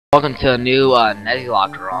Welcome to a new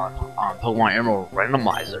Nuzlocke Run on Pokemon Emerald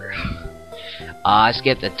Randomizer. I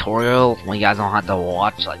skipped the tutorial when you guys don't have to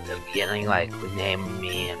watch like the beginning, like rename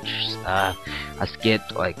me and stuff. I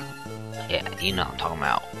skipped yeah, you know what I'm talking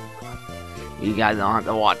about. You guys don't have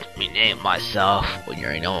to watch me name myself when you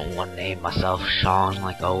already know I want to name myself Sean,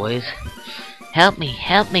 like always. Help me,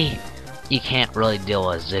 help me! You can't really deal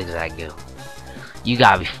with Zigzagoon. You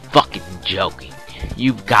gotta be fucking joking.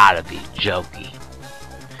 You've gotta be joking.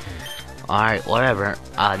 Alright, whatever.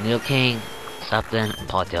 Neil King, something, and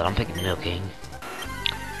Polytail. I'm picking Neil King.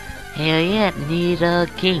 Hell yeah, Needle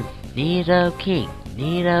King, Needle King,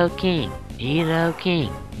 Needle King, Needle King,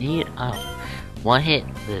 one hit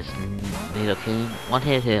this Needle King, one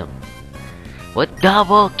hit him. What?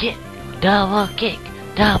 Double kick, double kick,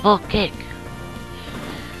 double kick.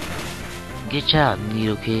 Good job,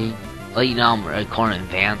 Needle King. Let you know I'm recording in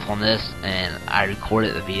advance on this, and I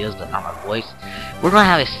recorded the videos but not my voice. We're gonna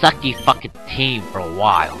have a sucky fucking team for a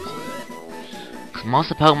while. Cause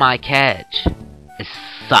most of the Pokemon I catch, it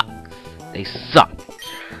sucks. They suck.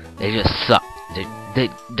 They just suck. They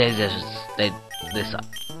suck.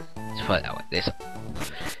 Let's put it that way. They suck.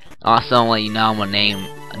 Also, let you know I'm gonna name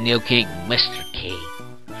Neil King Mr. King.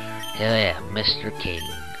 Hell yeah, Mr. King.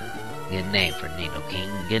 Good name for Needle King.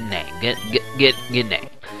 Good name. Good name.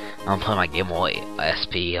 I'm playing my Game Boy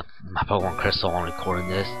SP, my Pokemon Crystal on recording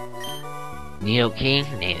this. Needle King,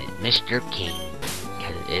 name it Mr. King,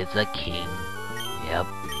 because it's a king. Yep.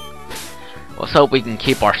 Let's hope we can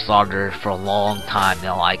keep our starter for a long time, you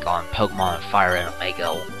know, like on Pokemon Fire and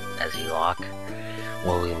Omega Nuzlocke.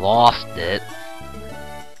 Well, we lost it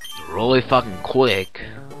really fucking quick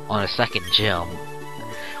on a second gym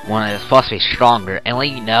when it was supposed to be stronger. And let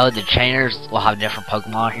you know, the trainers will have different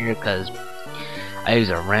Pokemon here because I use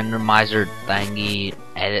a randomizer thingy,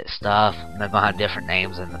 edit stuff, and they're gonna have different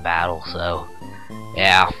names in the battle, so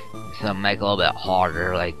yeah, so make it a little bit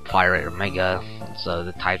harder, like Fire Rate or Mega, so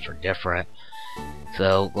the types are different.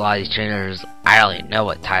 So a lot of these trainers, I don't even know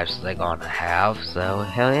what types they're gonna have, so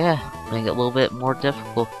hell yeah, make it a little bit more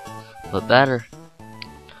difficult, but better.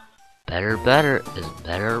 Better is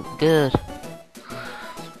better good.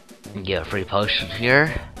 You get a free potion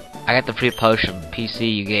here. I got the free potion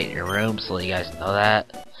PC you get in your room, so you guys know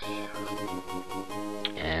that.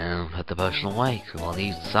 And put the potion away, because we'll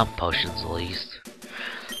need some potions at least.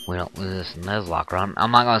 We don't lose this Nuzlocke Run.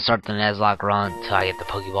 I'm not going to start the Nuzlocke Run until I get the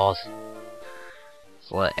Pokeballs.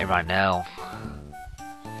 So let everybody know.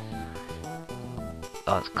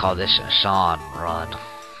 Oh, it's called this a Sean Run,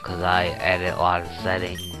 because I edit a lot of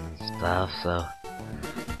settings and stuff, so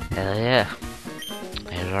hell yeah.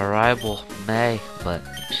 Here's our rival, May, but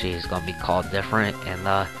she's gonna be called different in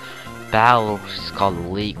the battle. She's called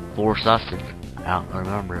League 4 something. I don't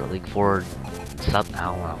remember. League 4 something. I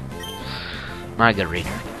don't know. Not a good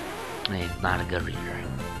reader. I mean, not a good reader.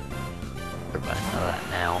 Everybody know that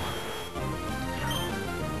now.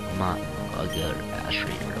 Not a good ass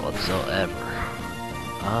reader whatsoever.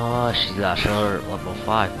 Oh, she's got shoulder level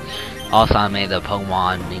 5. Also, I made the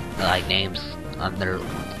Pokemon like names under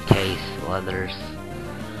case letters.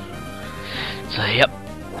 So yep,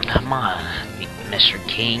 come on, Mr.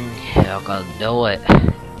 King, y'all gonna do it.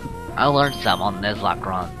 I learned something on Nuzlocke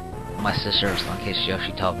Run. My sister, in case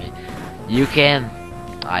she told me, you can,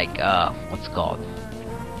 like, what's it called?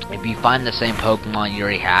 If you find the same Pokemon you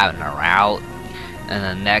already have in a route, and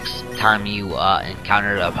the next time you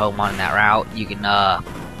encounter a Pokemon in that route, you can,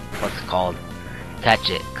 what's it called? Catch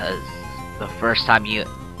it, cause the first time you,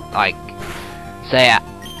 like, say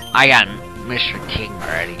I got Mr. King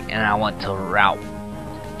already, and I went to a route,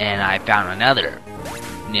 and I found another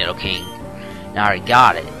Needle King, and I already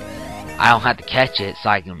got it. I don't have to catch it, so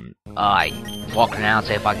I can walk around and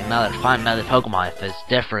say if I can find another Pokemon. If it's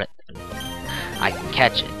different, I can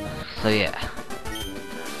catch it. So yeah,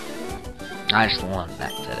 I just learned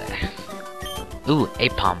that today. Ooh,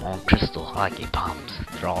 Apom on Crystal. I like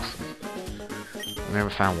Apoms. They're awesome. I've never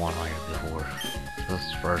found one on here before. This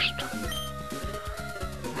is first.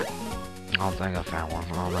 I don't think I found one.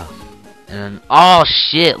 I don't know. And then, oh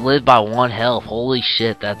shit, lived by 1 health. Holy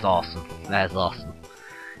shit, that's awesome. That's awesome.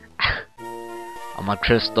 On my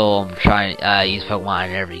Crystal, I'm trying to use Pokemon I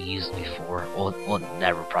never used before. Well,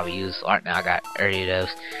 never probably used. Right now I got Ariados,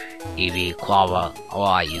 Eevee, Quava. Well,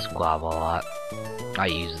 I use Quava a lot. I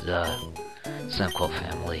use the Simcoe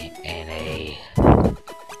family and a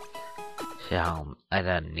and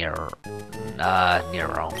a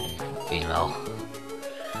Nero female.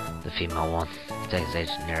 The female one. Takes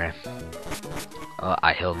engineering.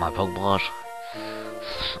 I healed my Pokeballs.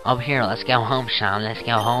 Up here, let's go home, Sean. Let's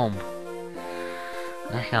go home.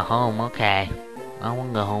 Let's go home, okay. I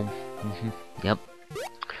wanna go home. Yep.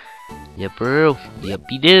 Yep-er,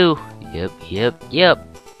 yep-y-do. Yep, yep,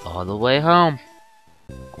 yep. All the way home.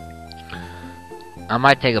 I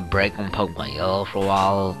might take a break on Pokemon Yellow for a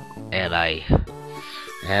while, and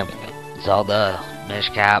Zelda,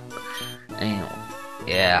 Mishcap, and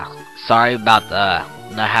yeah. Sorry about the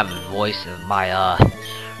not having voice in my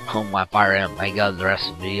home Wi-Fi and my the rest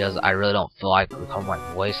of the videos. I really don't feel like recording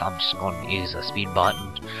my voice. I'm just going to use a speed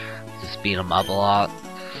button to speed them up a lot.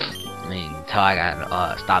 I mean, until I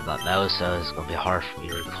got stop that nose, so it's gonna be hard for me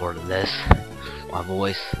to record this. My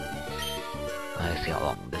voice. Let's see how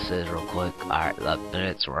long this is real quick. Alright, 11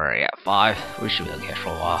 minutes. We're already at 5. We should be able to catch for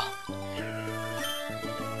a while.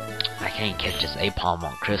 I can't catch this Apom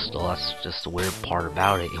on Crystal. That's just the weird part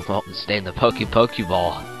about it. It won't stay in the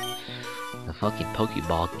Pokeball. The fucking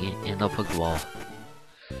Pokeball get in the Pokeball.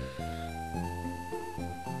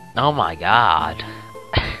 Oh my god.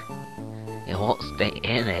 It won't stay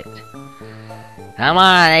in it. Come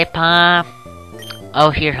on, Apom. Oh,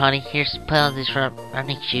 here, honey. Here's put on these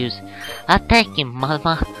running shoes. I'll take you,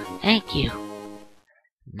 mama. Thank you.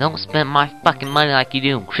 Don't spend my fucking money like you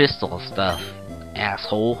do in Crystal and stuff,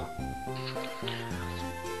 asshole.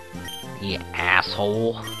 You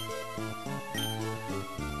asshole.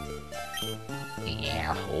 You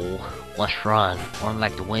asshole. Let's run. Run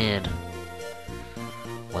like the wind.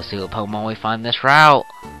 Let's see what Pokemon we find this route.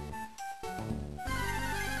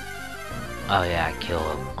 Oh yeah, I kill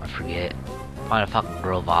him. I forget. Find a fucking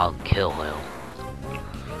Grovyle and kill him.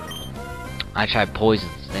 I tried poison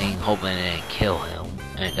this thing, hoping it didn't kill him,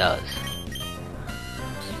 and it does.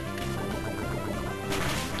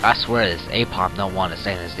 I swear this Apom don't want to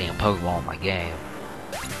stay in this damn Pokeball in my game.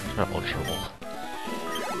 Triple.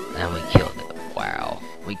 And we killed it. Wow.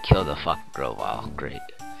 We killed the fucking Grovyle. Great.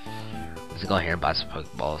 Let's go here and buy some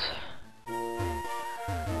Pokeballs.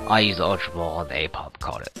 I used the Ultra Ball and the Apom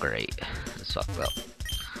caught it. Great. It's fucked up.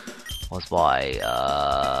 Let's buy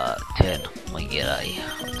 10. We get a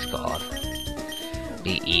what's it called?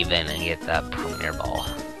 Be even and get that Premier Ball.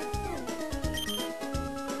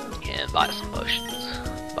 And buy some potions.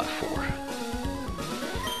 Buy 4.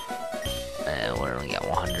 And we're only got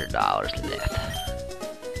 $100 left.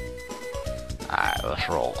 Alright, let's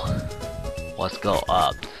roll. Let's go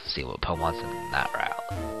up. See what Pokemon's in that route.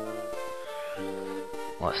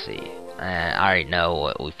 Let's see. And I already know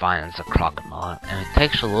what we find is a Crocodile, and it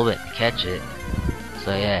takes a little bit to catch it.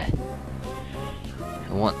 So yeah,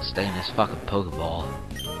 it wouldn't stay in this fucking Pokeball.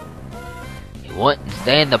 It wouldn't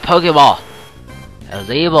stay in the Pokeball. That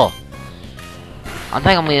was evil. I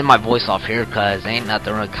think I'm gonna end my voice off here because ain't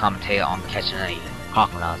nothing really commentate on catching any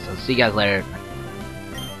crocodiles. So see you guys later.